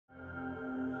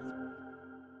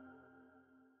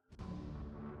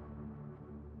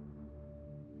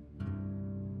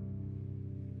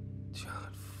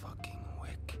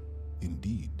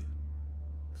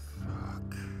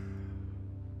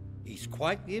He's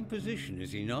quite the imposition,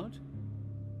 is he not?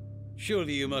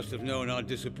 Surely you must have known our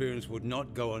disappearance would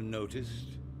not go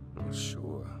unnoticed. Oh,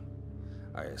 sure.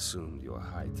 I assumed your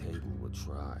high table would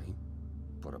try.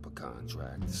 Put up a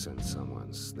contract, send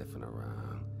someone sniffing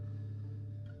around.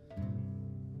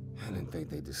 I didn't think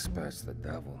they'd dispatch the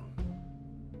devil.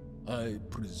 I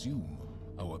presume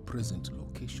our present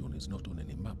location is not on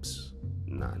any maps.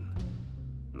 None.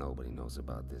 Nobody knows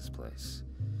about this place.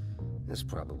 That's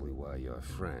probably why your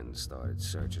friend started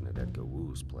searching at Edgar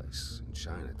Wu's place in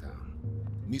Chinatown.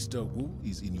 Mr. Wu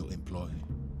is in your employ?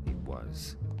 He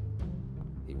was.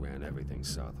 He ran everything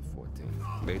south of 14.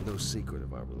 Made no secret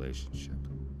of our relationship.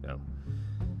 Hell,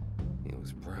 he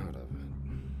was proud of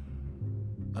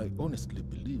it. I honestly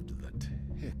believed that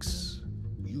Hex,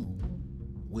 you,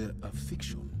 were a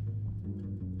fiction.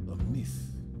 A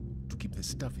myth to keep the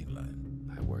staff in line.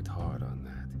 I worked hard on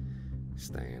that,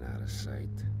 staying out of sight.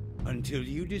 Until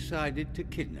you decided to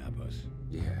kidnap us.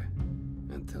 Yeah,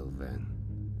 until then.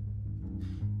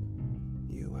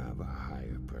 You have a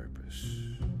higher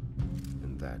purpose.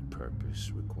 And that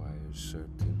purpose requires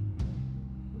certain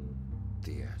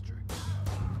theatrics.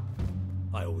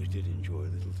 I always did enjoy a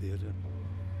little theater.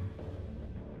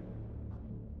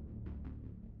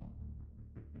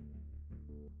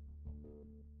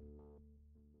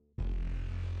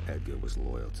 Edgar was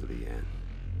loyal to the end.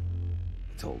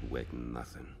 He told Wick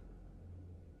nothing.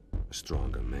 A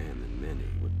stronger man than many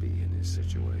would be in his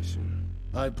situation.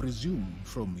 I presume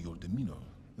from your demeanor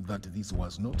that this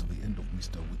was not the end of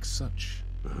Mr. Wick's search.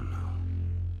 Oh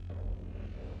no.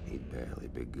 He'd barely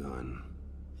begun.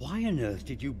 Why on earth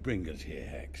did you bring us here,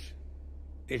 Hex?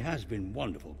 It has been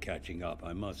wonderful catching up,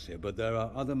 I must say, but there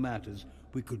are other matters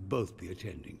we could both be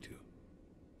attending to.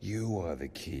 You are the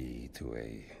key to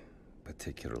a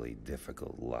particularly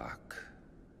difficult lock.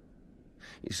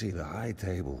 You see, the high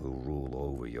table who rule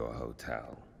over your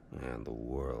hotel and the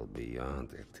world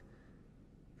beyond it,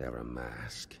 they're a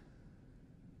mask.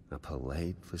 A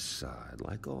polite facade,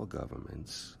 like all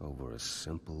governments, over a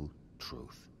simple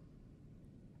truth.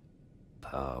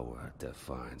 Power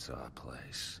defines our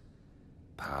place.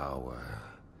 Power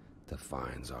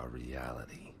defines our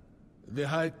reality. The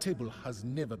high table has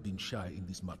never been shy in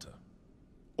this matter.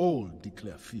 All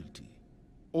declare fealty.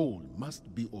 All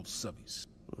must be of service.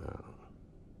 Well,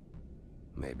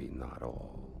 maybe not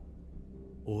all.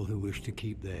 All who wish to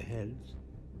keep their heads?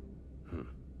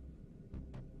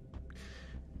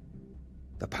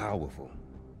 The powerful.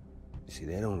 You see,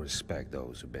 they don't respect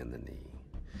those who bend the knee.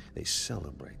 They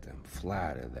celebrate them,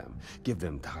 flatter them, give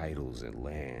them titles and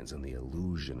lands and the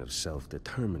illusion of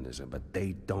self-determinism, but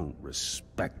they don't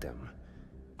respect them.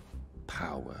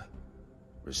 Power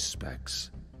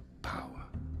respects power.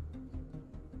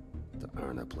 To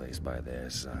earn a place by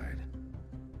their side,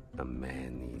 a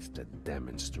man needs to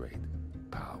demonstrate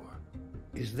power.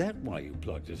 Is that why you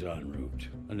plugged us en route?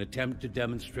 An attempt to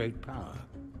demonstrate power?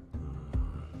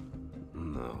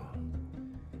 No.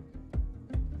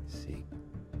 See,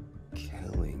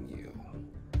 killing you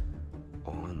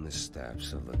on the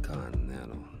steps of the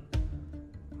Continental,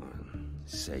 on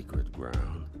sacred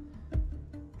ground,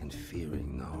 and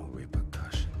fearing no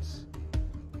repercussions,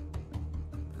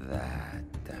 that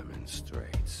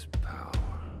demonstrates power.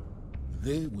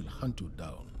 They will hunt you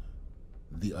down.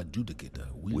 The adjudicator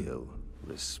will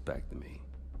respect me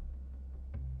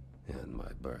and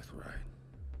my birthright.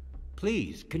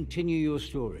 Please, continue your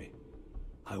story.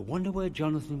 I wonder where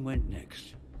Jonathan went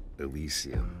next.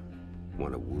 ELYSIUM,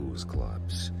 one of Wu's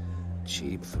clubs.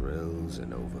 Cheap thrills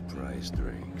and overpriced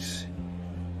drinks.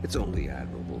 Its only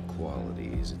admirable quality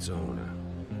is its owner,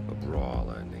 a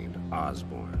brawler named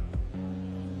Osborn.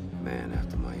 Man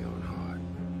after my own heart.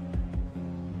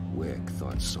 Wick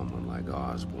thought someone like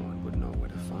Osborn would know where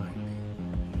to find me.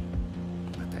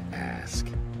 But to ask,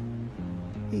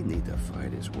 he'd need to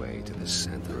fight his way to the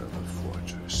center of the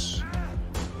fortress.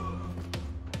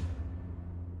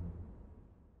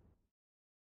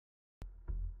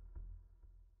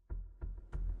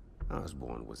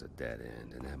 Osborn was a dead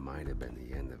end, and that might have been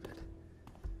the end of it.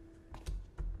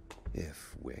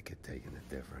 If Wick had taken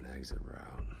a different exit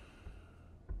route.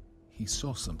 He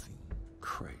saw something.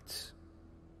 Crates.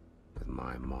 With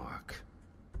my mark.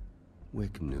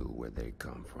 Wick knew where they'd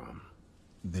come from.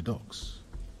 The docks.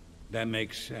 That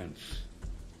makes sense.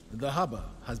 The harbor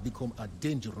has become a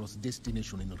dangerous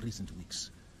destination in recent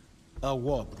weeks. A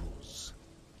war brews.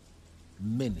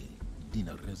 Many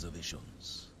dinner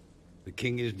reservations. The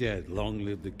king is dead. Long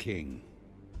live the king.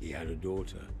 He had a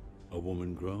daughter, a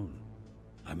woman grown.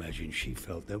 I imagine she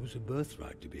felt there was a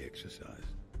birthright to be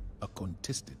exercised. A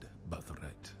contested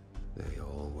birthright. They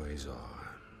always are.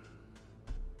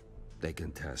 They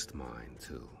contest mine,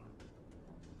 too.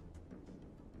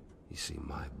 You see,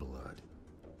 my blood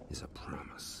is a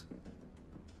promise.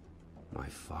 My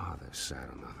father sat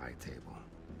on the high table.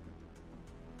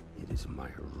 It is my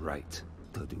right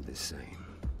to do the same.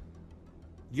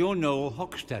 You're Noel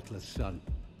Hochstetler's son.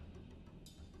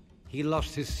 He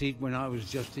lost his seat when I was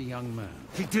just a young man.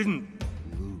 He didn't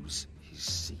lose his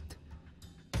seat.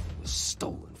 It was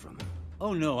stolen from him.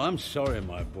 Oh no, I'm sorry,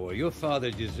 my boy. Your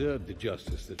father deserved the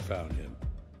justice that found him.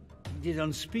 He did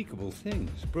unspeakable things,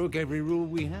 broke every rule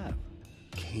we have.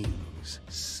 Kings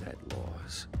set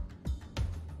laws.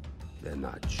 They're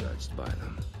not judged by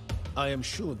them. I am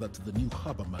sure that the new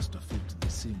harbor master felt the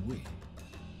same way.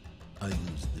 I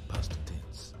used the past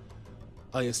tense.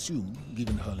 I assume,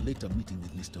 given her later meeting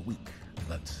with Mr. Wick,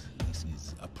 that this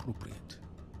is appropriate.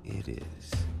 It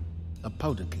is. A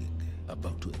powder keg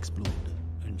about to explode.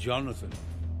 And Jonathan,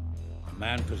 a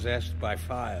man possessed by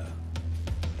fire.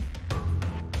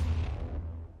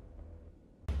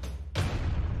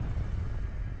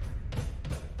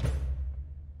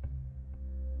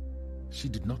 She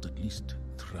did not at least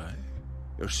try.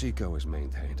 Yoshiko has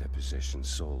maintained her position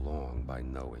so long by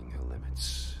knowing her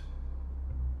limits.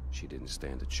 She didn't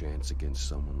stand a chance against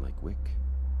someone like Wick.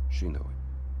 She knew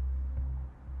it.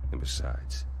 And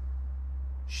besides,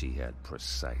 she had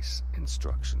precise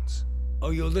instructions.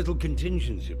 Oh, your little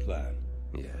contingency plan?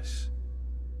 Yes.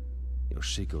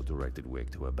 Yoshiko directed Wick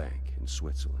to a bank in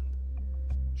Switzerland.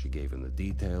 She gave him the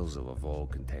details of a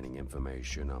vault containing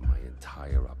information on my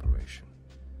entire operation.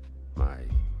 My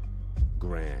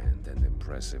grand and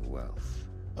impressive wealth.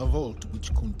 A vault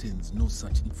which contains no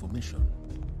such information.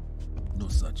 No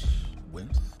such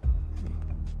wealth.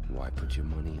 Why put your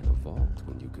money in a vault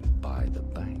when you can buy the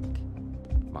bank?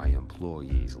 My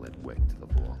employees led Wick to the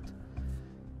vault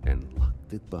and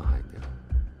locked it behind him.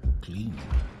 Clean.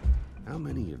 How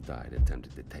many have died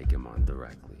attempting to take him on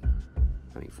directly?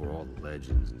 I mean, for all the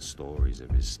legends and stories of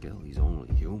his skill, he's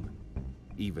only human.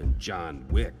 Even John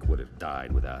Wick would have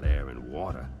died without air and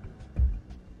water.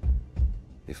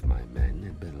 If my men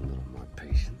had been a little more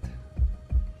patient.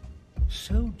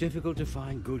 So difficult to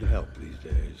find good help these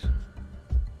days.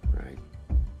 Right?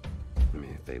 I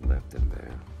mean, if they left him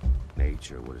there,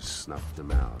 nature would have snuffed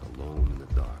him out alone in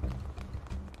the dark.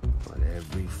 But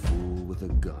every fool with a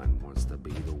gun wants to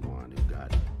be the one who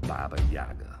got Baba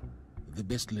Yaga. The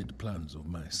best laid plans of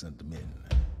mice and men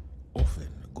often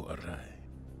go awry.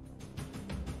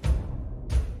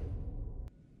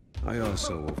 I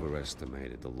also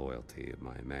overestimated the loyalty of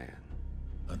my man.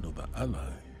 Another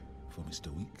ally for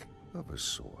Mr. Wick. Of a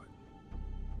sort.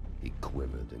 He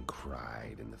quivered and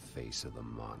cried in the face of the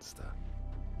monster.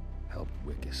 Helped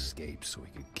Wick escape so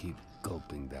he could keep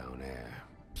gulping down air.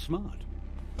 Smart.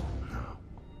 No.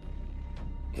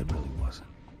 It really wasn't.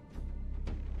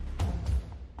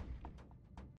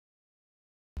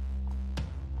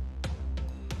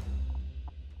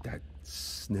 That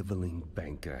sniveling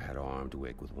banker had armed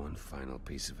Wick with one final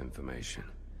piece of information.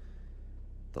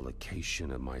 The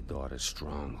location of my daughter's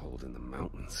stronghold in the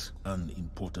mountains. An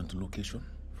important location?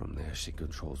 From there, she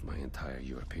controls my entire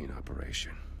European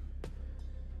operation.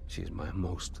 She is my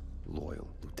most loyal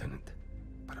lieutenant.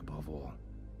 But above all,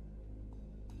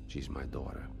 she's my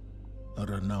daughter. A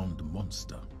renowned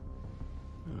monster.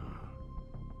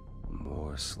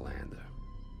 More slander.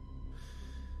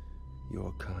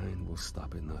 Your kind will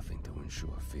stop at nothing to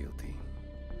ensure fealty.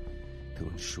 To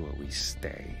ensure we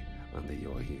stay under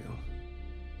your heel.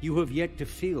 You have yet to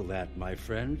feel that, my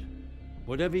friend.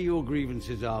 Whatever your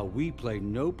grievances are, we play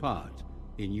no part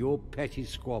in your petty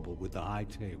squabble with the High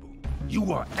Table.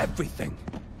 You are everything!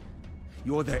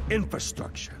 You're their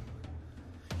infrastructure.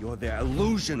 You're their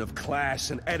illusion of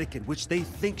class and etiquette, which they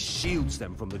think shields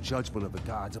them from the judgment of the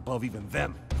gods above even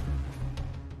them.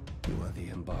 You are the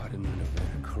embodiment of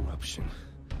their corruption,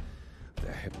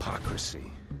 their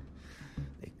hypocrisy.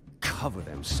 They cover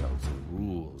themselves in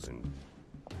rules and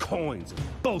coins and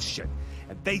bullshit,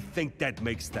 and they think that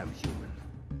makes them human.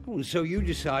 Oh, and so you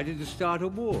decided to start a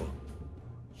war?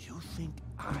 You think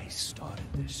I started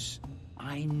this?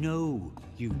 I know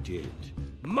you did.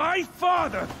 My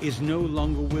father Is no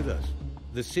longer with us.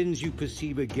 The sins you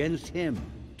perceive against him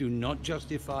do not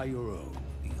justify your own.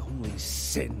 The only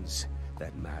sins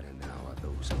that matter now are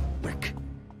those of Wick.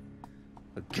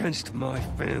 Against my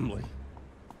family.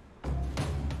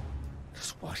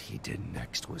 Because what he did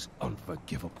next was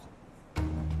unforgivable.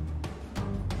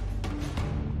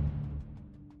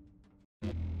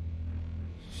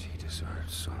 She deserved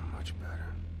so much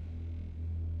better.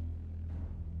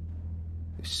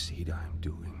 The seed I'm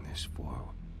doing this for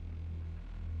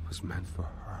was meant for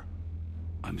her.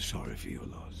 I'm sorry for your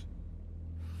loss.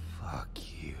 Fuck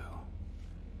you.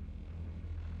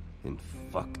 And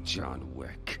fuck John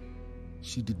Wick.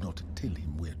 She did not tell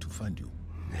him where to find you.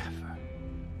 Never.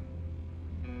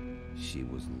 She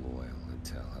was loyal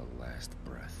until her last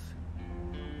breath.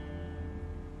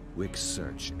 Wick's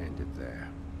search ended there,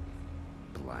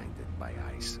 blinded by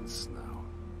ice and snow.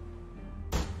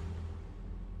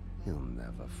 He'll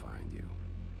never find you.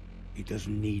 It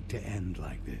doesn't need to end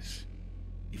like this.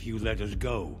 If you let us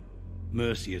go,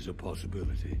 mercy is a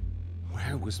possibility.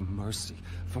 Where was mercy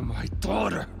for my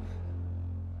daughter?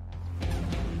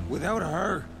 Without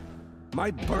her,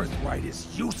 my birthright is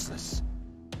useless.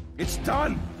 It's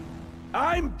done!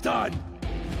 I'm done!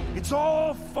 It's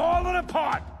all falling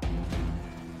apart!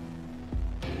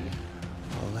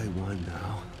 All I want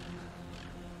now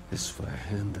is for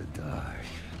him to die,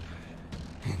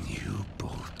 and you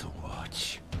both to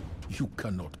watch. You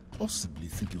cannot possibly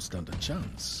think you stand a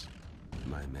chance.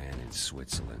 My man in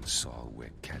Switzerland saw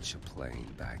Wick catch a plane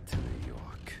back to New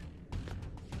York.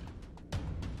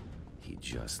 He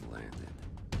just landed.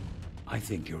 I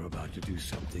think you're about to do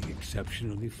something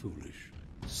exceptionally foolish.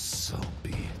 So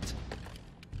be it.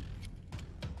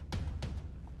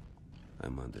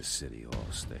 I'm under City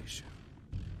Hall Station.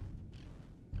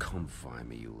 Come find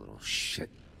me, you little shit.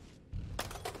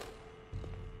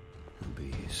 I'll be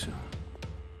here soon.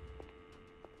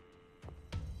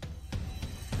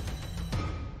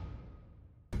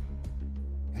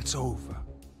 It's over.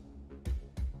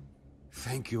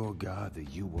 Thank your God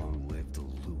that you won't live to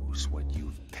lose what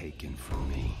you've taken from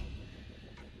me.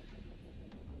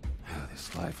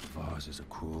 This life of ours is a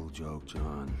cruel joke,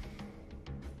 John.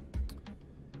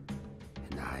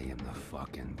 And I am the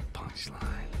fucking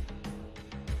punchline.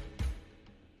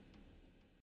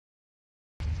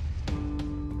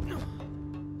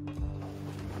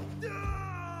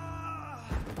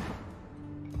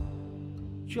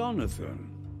 Jonathan.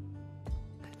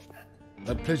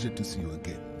 A pleasure to see you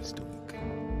again, Mr. Wick.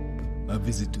 A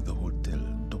visit to the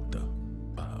hotel